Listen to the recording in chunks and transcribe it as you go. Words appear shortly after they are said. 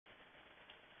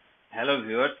Hello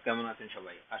viewers, কেমন আছেন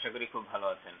সবাই? আশা করি খুব ভালো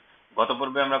আছেন। গত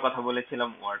পর্বে আমরা কথা বলেছিলাম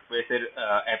ওয়ার্ডপ্রেস এর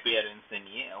অ্যাপিয়ারেন্স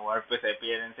নিয়ে। ওয়ার্ডপ্রেস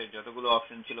অ্যাপিয়ারেন্স এর যতগুলো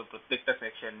অপশন ছিল প্রত্যেকটা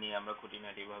সেকশন নিয়ে আমরা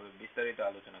খুঁটিনাটিভাবে বিস্তারিত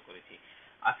আলোচনা করেছি।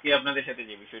 আজকে আপনাদের সাথে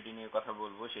যে বিষয়টি নিয়ে কথা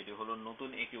বলবো সেটি হলো নতুন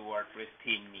একটি ওয়ার্ডপ্রেস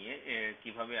থিম নিয়ে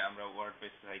কিভাবে আমরা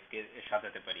ওয়ার্ডপ্রেস সাইটকে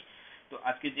সাজাতে পারি। তো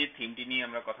আজকে যে থিমটি নিয়ে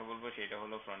আমরা কথা বলবো সেটা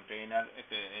হলো ফ্রন্টেইনার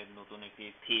নতুন একটি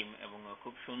থিম এবং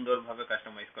খুব সুন্দরভাবে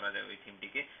কাস্টমাইজ করা যায় ওই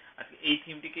থিমটিকে। আজকে এই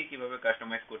থিমটিকে কিভাবে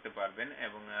কাস্টমাইজ করতে পারবেন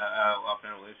এবং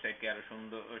আপনার ওয়েবসাইটকে আরো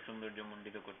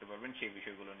সৌন্দর্যমণ্ডিত করতে পারবেন সেই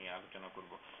বিষয়গুলো নিয়ে আলোচনা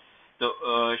করব। তো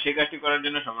সেই কাজটি করার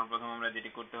জন্য সবার প্রথম আমরা যেটি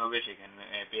করতে হবে সেখানে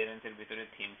অ্যাপিয়ারেন্স এর ভিতরে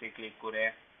থিমসে ক্লিক করে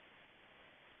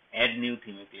অ্যাড নিউ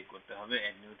থিমে ক্লিক করতে হবে।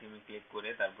 অ্যাড নিউ থিমে ক্লিক করে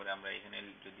তারপরে আমরা এখানে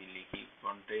যদি লিখি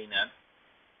ফ্রন্টেইনার,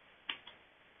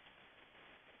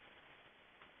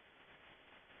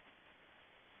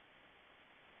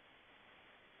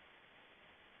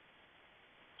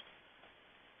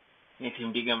 এই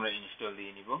থিমটিকে আমরা ইনস্টল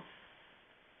দিয়ে নিব।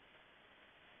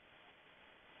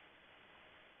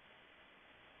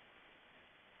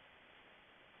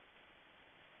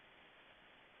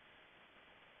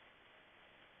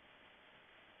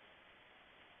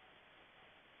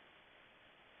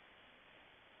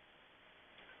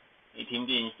 এই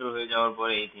থিমটি ইনস্টল হয়ে যাওয়ার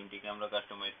পরে এই থিমটিকে আমরা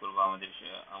কাস্টমাইজ করব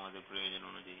আমাদের প্রয়োজন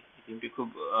অনুযায়ী। এই থিমটি খুব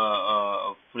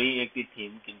ফ্রি একটি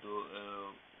থিম, কিন্তু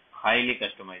হাইলি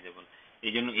কাস্টমাইজেবল।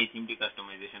 এই জন্য এই থিমটি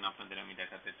কাস্টমাইজেশন আপনাদের আমি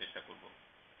দেখাতে চেষ্টা করব।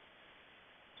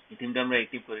 এই থিমটা আমরা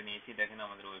অ্যাক্টিভ করে নিয়েছি, দেখেন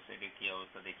আমাদের ওয়েবসাইটে কি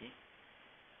অবস্থা দেখি।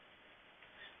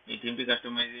 এই থিমটি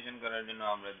কাস্টমাইজেশন করার জন্য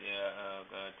আমরা যে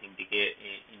থিমটিকে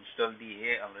ইনস্টল দিয়ে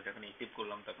আমরা যখন অ্যাক্টিভ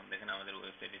করলাম তখন দেখেন আমাদের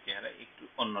ওয়েবসাইটের চেহারা একটু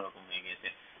অন্যরকম হয়ে গেছে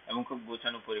এবং খুব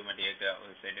গোছানো পরিমাণে একটা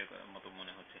ওয়েবসাইটের মতো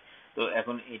মনে হচ্ছে। তো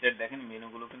এখন এটার দেখেন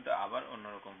মেনুগুলো কিন্তু আবার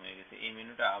অন্যরকম হয়ে গেছে। এই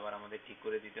মেনুটা আবার আমাদের ঠিক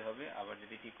করে দিতে হবে। আবার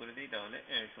যদি ঠিক করে দিই তাহলে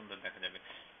সুন্দর দেখা যাবে।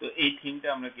 তো এই থিমটা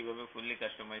আমরা কিভাবে ফুললি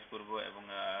কাস্টমাইজ করব এবং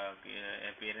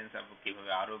অ্যাপিয়ারেন্স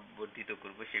কিভাবে আরো বর্ধিত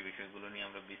করব সেই বিষয়গুলো নিয়ে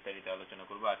আমরা বিস্তারিত আলোচনা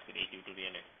করব আজকের এই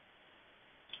টিউটোরিয়ালে।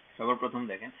 সবার প্রথম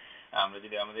দেখেন, আমরা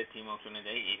যদি আমাদের থিম অপশনে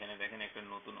যাই, এখানে দেখেন একটা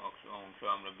নতুন অংশ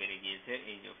আমরা বেড়ে গিয়েছে।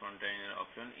 এই যে ফ্রন্ট এন্ডের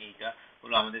অপশন, এইটা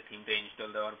হলো আমাদের থিমটা ইনস্টল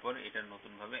দেওয়ার পর এটা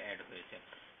নতুন ভাবে অ্যাড হয়েছে।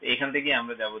 তো এখান থেকে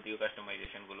আমরা যাবতীয়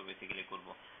কাস্টমাইজেশন গুলো বেসিক্যালি করব।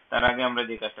 তার আগে আমরা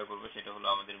যে কাজটা করব সেটা হলো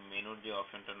আমাদের মেনুর যে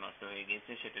অপশনটা নষ্ট হয়ে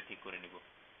গিয়েছে সেটা ঠিক করে নিব।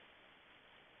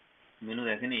 মেনু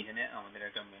দেখেন, এখানে আমাদের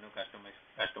একটা মেনু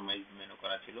কাস্টমাইজ মেনু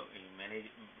করা ছিল। এই ম্যানেজ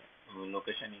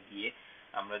লোকেশনে গিয়ে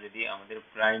আমরা যদি আমাদের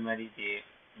প্রাইমারি যে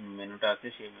মেনুটা আছে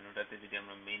সেই মেনুটাতে যদি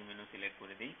আমরা মেইন মেনু সিলেক্ট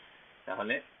করে দিই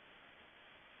তাহলে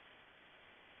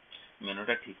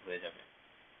মেনুটা ঠিক হয়ে যাবে।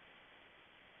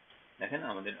 দেখেন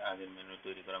আমাদের আগের মেনু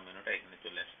তৈরি করা মেনুটা এখানে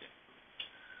চলে আসছে।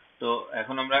 তো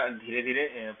এখন আমরা ধীরে ধীরে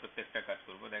প্রত্যেকটা কাজ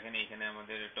করব। দেখেন এখানে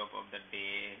আমাদের টপ অফ দ্য ডে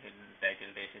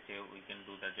টাইটেলটা এসেছে, we can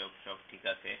do the job, সব ঠিক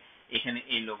আছে। এখানে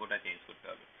এই লোগোটা চেঞ্জ করতে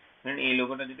হবে। ধরেন এই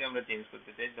লোগোটা যদি আমরা চেঞ্জ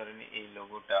করতে চাই, ধরেন এই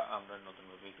লোগোটা আমরা নতুন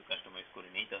ভাবে একটু কাস্টমাইজ করে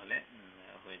নিই তাহলে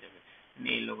হয়ে যাবে।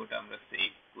 এই লোগোটা আমরা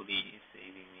সেভ করি,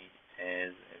 সেভ ইমেজ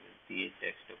অ্যাজ দিয়ে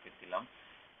টেক্সট ওকে দিলাম।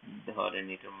 ধরেন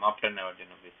এটার মাপটা নেওয়ার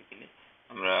জন্য বেসিক্যালি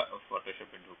আমরা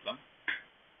ফটোশপে ঢুকলাম।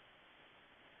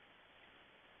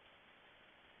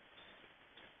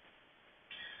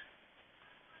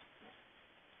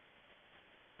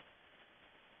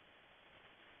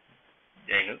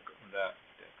 যাই হোক, আমরা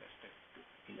কাজটা একটু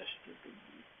ইলাস্ট্রেটর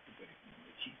বুঝতে পারি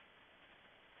বলেছি।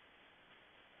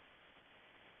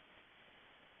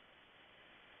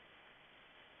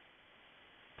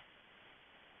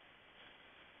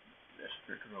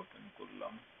 ইলাস্ট্রেটর ওপেন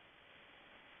করলাম।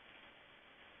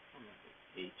 আমাদের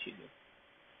এই ছিল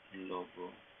লোগো।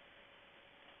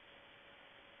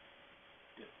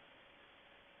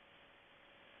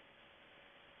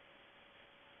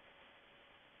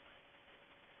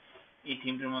 এই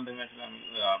থিমটার মাধ্যমে আসলে আমি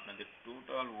আপনাদের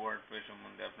টোটাল ওয়ার্ডপ্রেস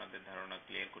সম্বন্ধে আপনাদের ধারণা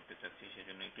ক্লিয়ার করতে চাচ্ছি,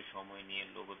 সেজন্য একটু সময় নিয়ে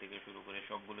লোগো থেকে শুরু করে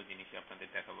সবগুলো জিনিসই আপনাদের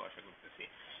দেখাবো আশা করতেছি।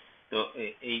 তো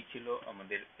এই ছিল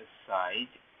আমাদের সাইজ।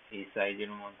 এই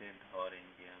সাইজের মধ্যে ধরেন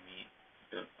যে আমি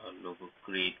একটা লোগো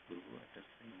ক্রিয়েট করব, একটা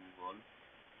সিম্বল।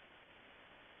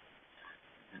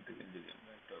 এখান থেকে যদি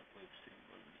আমরা একটা ওয়েব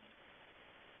সিম্বল নিই,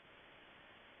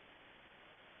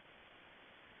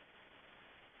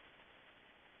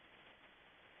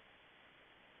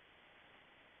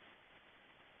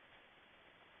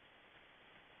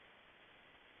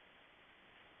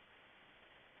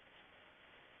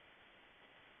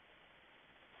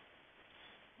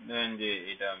 ধরেন যে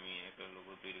এটা আমি একটা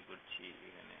লোগো তৈরি করছি।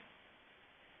 এখানে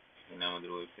এখানে আমাদের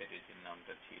ওয়েবসাইটের যে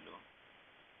নামটা ছিল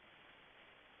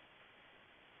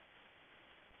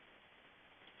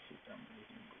সেটা আমরা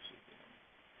এখানে বসিয়ে দিলাম।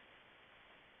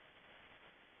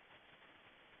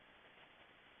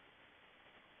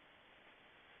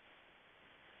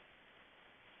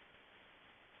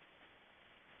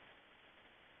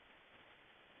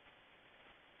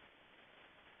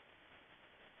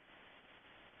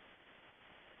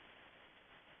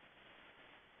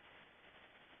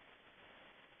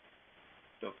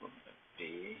 stop of the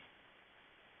day,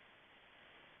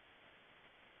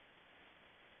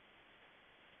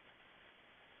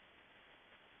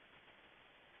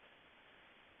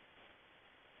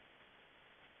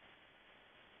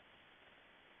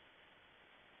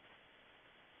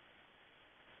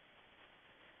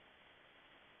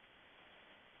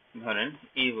 ধরেন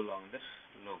এই হলো আমাদের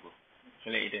লোগো।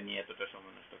 আসলে এটা নিয়ে এতটা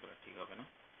সময় নষ্ট করা ঠিক হবে না।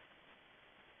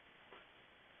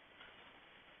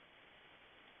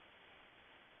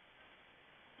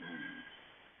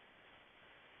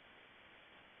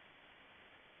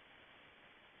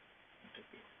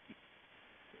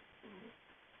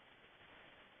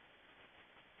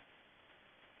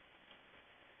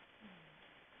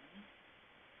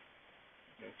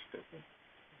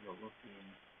 লোগো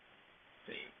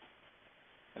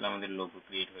তাহলে আমাদের লোগো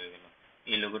ক্রিয়েট হয়ে গেল।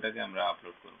 এই লোগোটাকে আমরা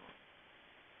আপলোড করব।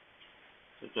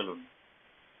 তো চলুন,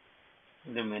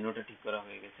 আমাদের মেনুটা ঠিক করা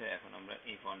হয়ে গেছে। এখন আমরা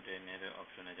এই ফন্টের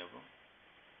অপশনে যাব।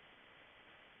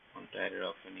 ফন্টের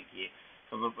অপশনে গিয়ে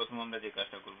সর্বপ্রথম আমরা যে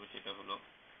কাজটা করব সেটা হলো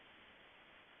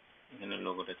এখানে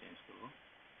লোগোটা চেঞ্জ করব।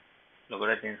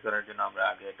 লোগোটা চেঞ্জ করার জন্য আমরা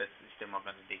আগে একটা সিস্টেম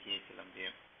আপনাদের দেখিয়েছিলাম যে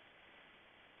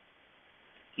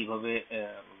কিভাবে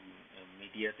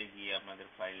মিডিয়াতে গিয়ে আপনাদের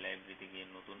ফাইল লাইব্রেরিতে গিয়ে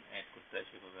নতুন অ্যাড করতে হয়।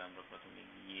 সেভাবে আমরা প্রথমে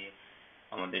গিয়ে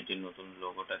আমাদের যে নতুন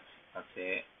লোগোটা আছে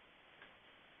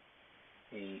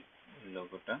এই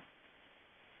লোগোটা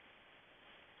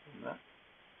আমরা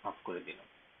আপ করে দিলাম।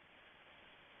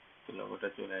 তো লোগোটা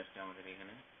চলে আসছে আমাদের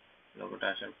এখানে। লোগোটা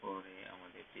আসার পরে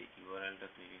আমাদের যে ইউআরএলটা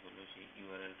তৈরি হলো সেই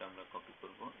ইউআরএলটা আমরা কপি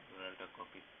করব। ইউআরএলটা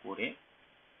কপি করে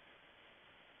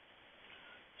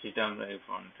সেটা আমরা এই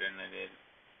ফ্রন্ট এন্ডের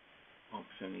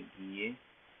অপশনে গিয়ে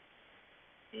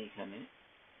এইখানে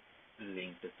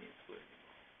লিঙ্কটা চেঞ্জ করে দেব।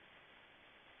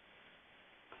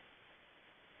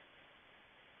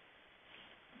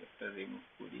 একটা রিমুভ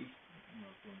করি,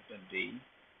 নতুনটা দেই,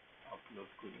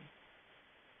 আপলোড করি।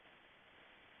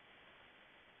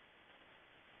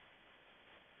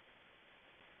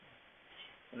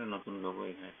 নতুন লোগো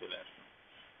এখানে চলে আসলো।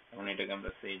 এখন এটাকে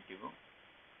আমরা সেভ দিব।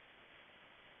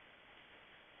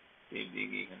 সেভ দিয়ে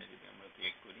গিয়ে এখানে যদি আমরা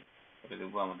ক্লিক করি তাহলে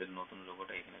দেখবো আমাদের নতুন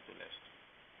লোগোটা এখানে চলে আসছে।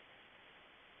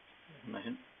 এখন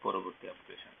আসেন পরবর্তী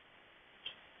অ্যাপ্লিকেশন।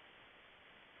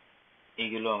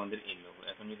 এইগুলো আমাদের এই লোগো।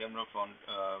 এখন যদি আমরা ফন্ট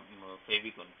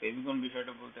ফেভিকন, ফেভিকন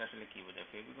বিষয়টা বলতে আসলে কি বোঝায়?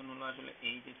 ফেভিকন হলো আসলে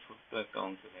এই যে ছোট্ট একটা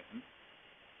অংশ দেখেন,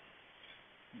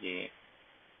 যে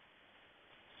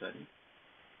সরি,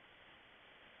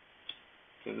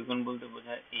 ফেভিকন বলতে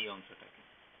বোঝায় এই অংশটাকে,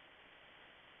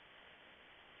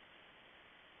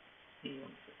 এই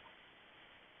অংশ,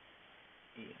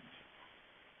 এই অংশ।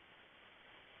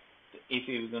 তো এই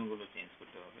ফেভিকন গুলো চেঞ্জ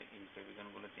করতে হবে। এই ফেভিকন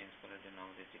গুলো চেঞ্জ করার জন্য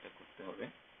আমাদের যেটা করতে হবে,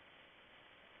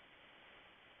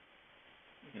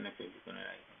 এখানে ফেভিকনের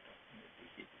আইকনটা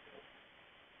দেখিয়ে দিতে হবে।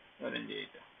 ধরেন যে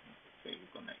এটা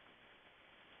favicon icon,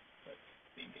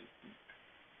 single click,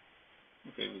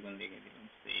 favicon দেখিয়ে দিলাম,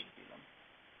 সেভ দিলাম।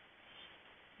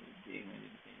 এখানে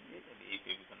যদি চেঞ্জ দিই তাহলে এই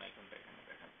ফেভিকন আইকনটা এখানে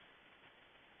দেখাবে।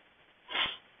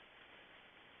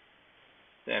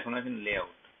 তো এখন আসেন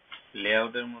লেআউট।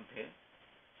 লেআউটের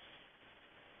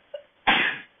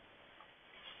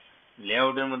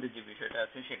মধ্যে যে বিষয়টা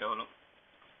আছে সেটা হলো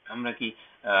আমরা কি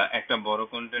একটা বড়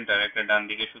কন্টেন্ট আর একটা ডান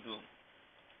দিকে শুধু,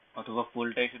 অথবা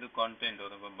ফুলটাই শুধু কন্টেন্ট,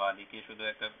 অথবা বাঁ দিকে শুধু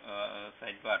একটা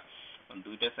সাইড বার,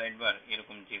 দুইটা সাইড বার,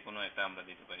 এরকম যে কোনো একটা আমরা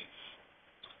দিতে পারি।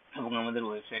 এবং আমাদের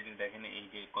ওয়েবসাইটে দেখেন এই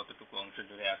যে কতটুকু অংশ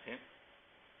জুড়ে আছে,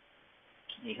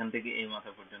 এখান থেকে এই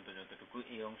মাথা পর্যন্ত যতটুকু,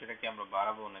 এই অংশটাকে আমরা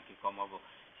বাড়াবো নাকি কমাবো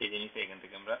সেই জিনিসটা এখান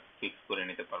থেকে আমরা ফিক্স করে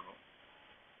নিতে পারবো।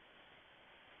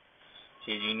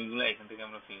 সেই জিনিসগুলো এখান থেকে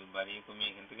আমরা বাড়িয়ে কমিয়ে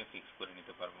এখান থেকে ফিক্স করে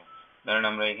নিতে পারবো। ধরেন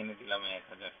আমরা এখানে দিলাম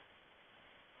 1000,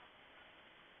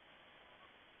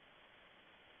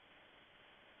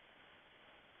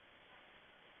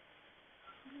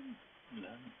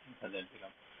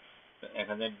 দিলাম। তো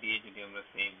 1000 দিয়ে যদি আমরা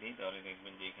সেভ দিই তাহলে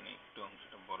দেখবেন যে এখানে একটু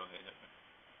অংশটা বড় হয়ে যাবে,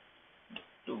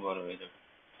 একটু বড় হয়ে যাবে।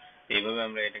 এইভাবে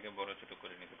আমরা এটাকে বড় ছোট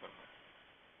করে নিতে পারবো।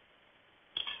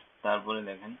 তারপরে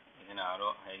দেখেন এখানে আরো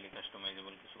হাইলি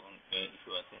কাস্টমাইজেবল কিছু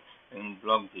ইস্যু আছে। এবং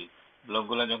ব্লক ভিউ, ব্লক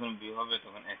গুলা যখন ভিউ হবে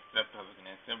তখন এক্সট্রাক্ট হবে কিনা।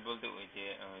 এক্সট্রাক্ট বলতে ওই যে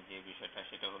যে বিষয়টা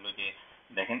সেটা হলো যে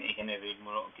দেখেন এখানে রিড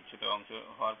মোড কিছুটা অংশ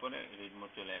হওয়ার পরে রিড মোড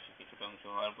চলে আসে, কিছুটা অংশ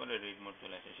হওয়ার পরে রিড মোড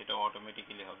চলে আসে, সেটা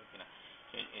অটোমেটিক্যালি হবে কিনা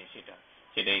সেটা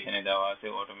সেটা এখানে দেওয়া আছে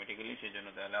অটোমেটিক্যালি। সেজন্য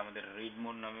তাহলে আমাদের রিড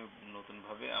মোড নামে নতুন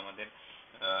ভাবে আমাদের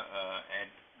অ্যাড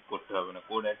করতে হবে না,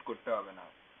 কোড অ্যাড করতে হবে না।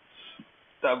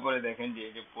 তারপরে দেখেন যে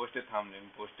এই যে পোস্টের থাম্বনেল,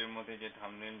 পোস্টের মধ্যে যে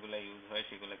থাম্বনেল গুলা ইউজ হয়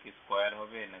সেগুলা কি স্কোয়ার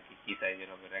হবে নাকি কি সাইজের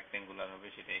হবে, রেক্টেঙ্গুলার হবে,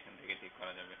 সেটা এখান থেকে ঠিক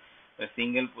করা যাবে।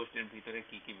 সিঙ্গেল পোস্টের ভিতরে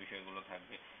কি কি বিষয়গুলো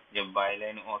থাকবে, যে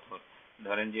বাইলাইন অথর,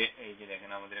 ধরেন যে এই যে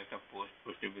দেখেন আমাদের একটা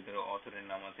পোস্টের ভিতরে অথরের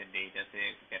নাম আছে, ডেট আছে,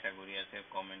 ক্যাটাগরি আছে,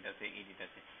 কমেন্ট আছে, এডিট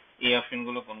আছে। এই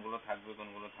অপশনগুলো কোনগুলো থাকবে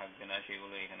কোনগুলো থাকবে না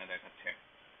সেগুলো এখানে দেখাচ্ছে।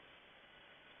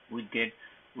 উইডগেট,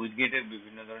 উইডগেটের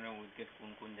বিভিন্ন ধরনের উইডগেট কোন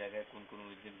কোন জায়গায় কোন কোন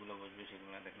উইডগেট গুলো বসবে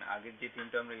সেগুলো দেখেন। আগের যে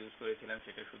থিমটা আমরা ইউজ করেছিলাম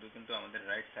সেটা শুধু কিন্তু আমাদের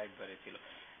রাইট সাইড বারে ছিল।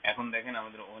 এখন দেখেন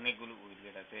আমাদের অনেকগুলো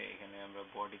উইডগেট আছে। এখানে আমরা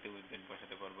বডিতে উইডগেট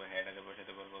বসাতে পারবো, হেডারে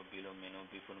বসাতে পারবো, বিলো মেনু,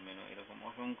 বিফোর মেনু, এরকম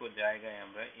অসংখ্য জায়গায়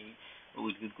আমরা এই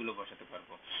উইডগেট গুলো বসাতে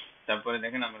পারবো। তারপরে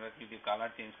দেখেন আমরা যদি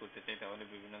কালার চেঞ্জ করতে চাই তাহলে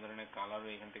বিভিন্ন ধরনের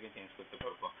কালারও এখান থেকে চেঞ্জ করতে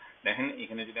পারবো। দেখেন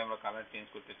এখানে যদি আমরা কালার চেঞ্জ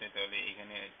করতে চাই তাহলে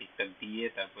এখানে টিকটা দিয়ে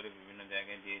তারপরে বিভিন্ন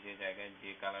জায়গায় যে জায়গায় যে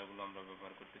কালার গুলো আমরা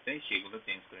ব্যবহার করতে চাই সেগুলো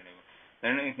চেঞ্জ করে নেব।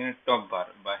 ধরেন এখানে টপ বার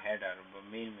বা হেডার বা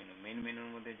মেইন মেনুর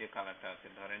মধ্যে যে কালারটা আছে,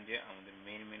 ধরেন যে আমাদের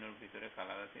মেইন মেনুর ভিতরে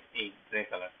কালার আছে এই গ্রে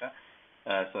কালারটা,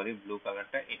 সরি ব্লু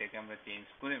কালারটা, এটাকে আমরা চেঞ্জ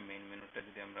করে মেইন মেনুটা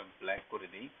যদি আমরা ব্ল্যাক করে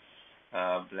দিই,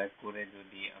 ব্ল্যাক করে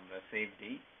যদি আমরা সেভ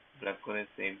দিই, ব্ল্যাক করে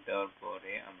সেভ দেওয়ার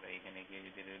পরে আমরা এখানে গিয়ে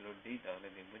যদি রিলোড দিই তাহলে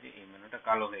দেখবো যে এই মেনুটা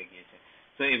কালো হয়ে গিয়েছে।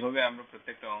 তো এইভাবে আমরা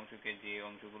প্রত্যেকটা অংশকে, যে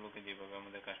অংশগুলোকে যেভাবে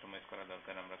আমাদের কাস্টমাইজ করা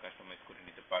দরকার আমরা কাস্টমাইজ করে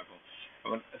নিতে পারবো।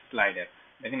 আবার স্লাইডার,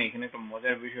 দেখেন এখানে একটা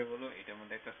মজার বিষয় হলো এটার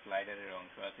মধ্যে একটা স্লাইডারের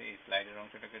অংশ আছে। এই স্লাইডার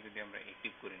অংশটাকে যদি আমরা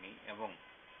অ্যাক্টিভ করে নিই এবং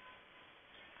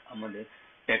আমাদের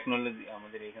টেকনোলজি,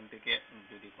 আমাদের এখান থেকে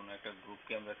যদি কোনো একটা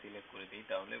গ্রুপকে আমরা সিলেক্ট করে দিই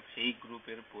তাহলে সেই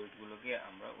গ্রুপের পোস্টগুলোকে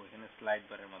আমরা ওইখানে স্লাইড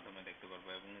বারের মাধ্যমে দেখতে পারবো।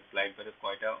 এবং স্লাইড বারে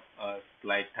কয়টা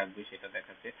স্লাইড থাকবে সেটা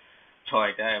দেখাচ্ছে,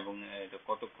 6টা, এবং এটা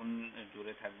কতক্ষণ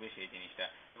জুড়ে থাকবে সেই জিনিসটা,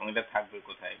 এবং এটা থাকবে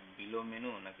কোথায়, বিলো মেনু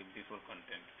নাকি বিফোর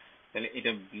কন্টেন্ট। তাহলে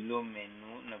এটা বিলো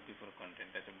মেনু না বিফোর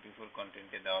কন্টেন্ট, আচ্ছা বিফোর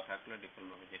কন্টেন্টে দেওয়া থাকলো ডিফল্ট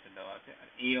ভাবে যেটা দেওয়া আছে। আর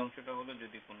এই অংশটা হলো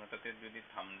যদি কোনোটাতে যদি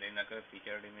থাম্বনেইল আকারে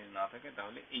ফিচার্ড ইমেজ না থাকে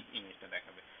তাহলে এই ইমেজটা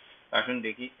দেখাবে। আসুন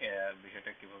দেখি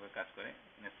বিষয়টা কিভাবে কাজ করে।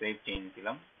 সেভ চেঞ্জ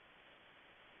দিলাম,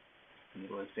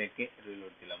 ওয়েবসাইটকে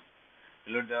রিলোড দিলাম।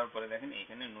 রিলোড দেওয়ার পরে দেখেন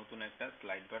এখানে নতুন একটা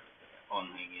স্লাইড বার অন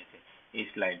হয়ে গিয়েছে। এই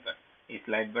স্লাইড বার, এই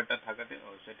স্লাইড বারটা থাকাতে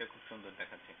ওয়েবসাইটটা খুব সুন্দর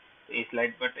দেখাচ্ছে। তো এই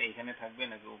স্লাইড বারটা এখানে থাকবে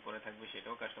নাকি উপরে থাকবে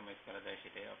সেটাও কাস্টমাইজ করা যায়,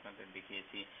 সেটাই আপনাদের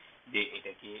দেখিয়েছি যে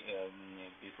এটা কি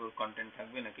বিফোর কন্টেন্ট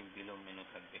থাকবে নাকি বিলো মেনু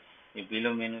থাকবে। এই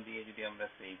বিলো মেনু দিয়ে যদি আমরা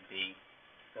সেভ দিই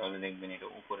তাহলে দেখবেন এটা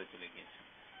উপরে চলে গিয়েছে।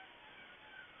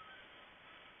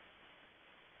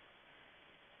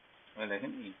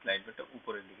 দেখেন এই স্লাইড বারটা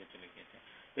উপরের দিকে চলে গিয়েছে।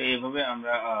 তো এইভাবে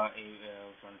আমরা এই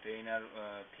কন্টেইনার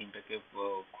থিমটাকে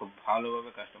খুব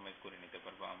ভালোভাবে কাস্টমাইজ করে নিতে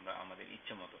পারবো আমরা আমাদের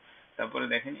ইচ্ছে মতো। তারপরে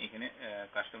দেখেন এখানে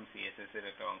কাস্টম সিএসএস এর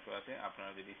একটা অংশ আছে।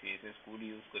 আপনারা যদি সিএসএস কোড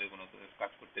ইউজ করে কোনো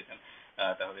কাজ করতে চান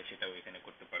তাহলে সেটাও এখানে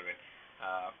করতে পারবেন।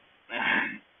 আহ,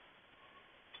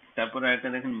 তারপরে একটা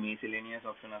দেখেন মিসেলেনিয়াস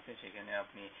অপশন আছে, সেখানে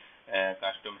আপনি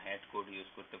কাস্টম হেড কোড ইউজ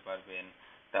করতে পারবেন।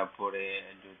 তারপরে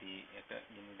যদি একটা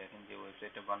জিনিস দেখেন যে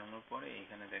ওয়েবসাইটটা বানানোর পরে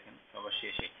এখানে দেখেন সবার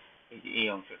শেষে এই যে এই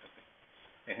অংশটাতে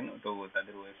দেখেন, তো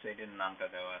তাদের ওয়েবসাইটের নামটা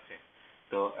দেওয়া আছে,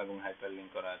 তো এবং হাইপার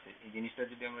লিঙ্ক করা আছে। এই জিনিসটা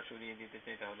যদি আমরা সরিয়ে দিতে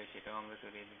চাই তাহলে সেটাও আমরা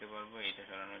সরিয়ে দিতে পারবো। এটা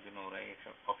সরানোর জন্য ওরাই একটা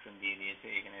অপশন দিয়ে দিয়েছে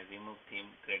এখানে, রিমুভ থিম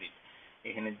ক্রেডিট,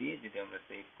 এখানে দিয়ে যদি আমরা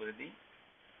সেভ করে দিই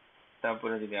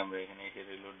তারপরে যদি আমরা এখানে এসে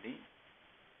রিলোড দিই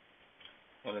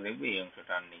তাহলে দেখবো এই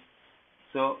অংশটা আর নেই।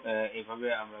 সো এইভাবে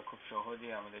আমরা খুব সহজে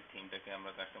আমাদের থিমটাকে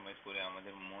আমরা কাস্টমাইজ করে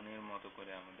আমাদের মনের মতো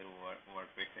করে আমাদের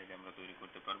ওয়ার্ডপ্রেস সাইটে আমরা তৈরি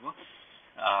করতে পারবো।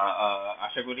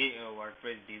 আশা করি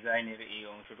ওয়ার্ডপ্রেস ডিজাইনের এই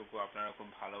অংশটুকু আপনারা খুব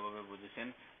ভালোভাবে বুঝেছেন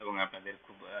এবং আপনাদের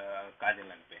খুব কাজে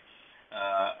লাগবে।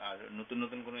 আর নতুন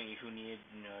নতুন কোনো ইস্যু নিয়ে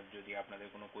যদি আপনাদের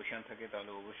কোনো কোয়েশ্চেন থাকে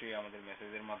তাহলে অবশ্যই আমাদের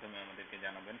মেসেজের মাধ্যমে আমাদেরকে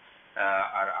জানাবেন।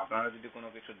 আর আপনারা যদি কোনো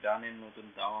কিছু জানেন নতুন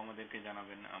তাও আমাদেরকে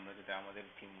জানাবেন, আমরা যাতে আমাদের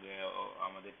থিম,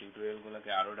 আমাদের টিউটোরিয়াল গুলোকে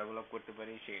আরো ডেভেলপ করতে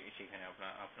পারি সেখানে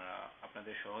আপনারা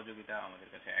আপনাদের সহযোগিতা আমাদের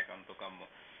কাছে একান্ত কাম্য।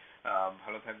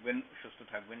 ভালো থাকবেন, সুস্থ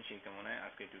থাকবেন সেই কামনায়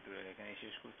আজকে টিউটোরিয়াল এখানেই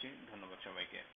শেষ করছি। ধন্যবাদ সবাইকে।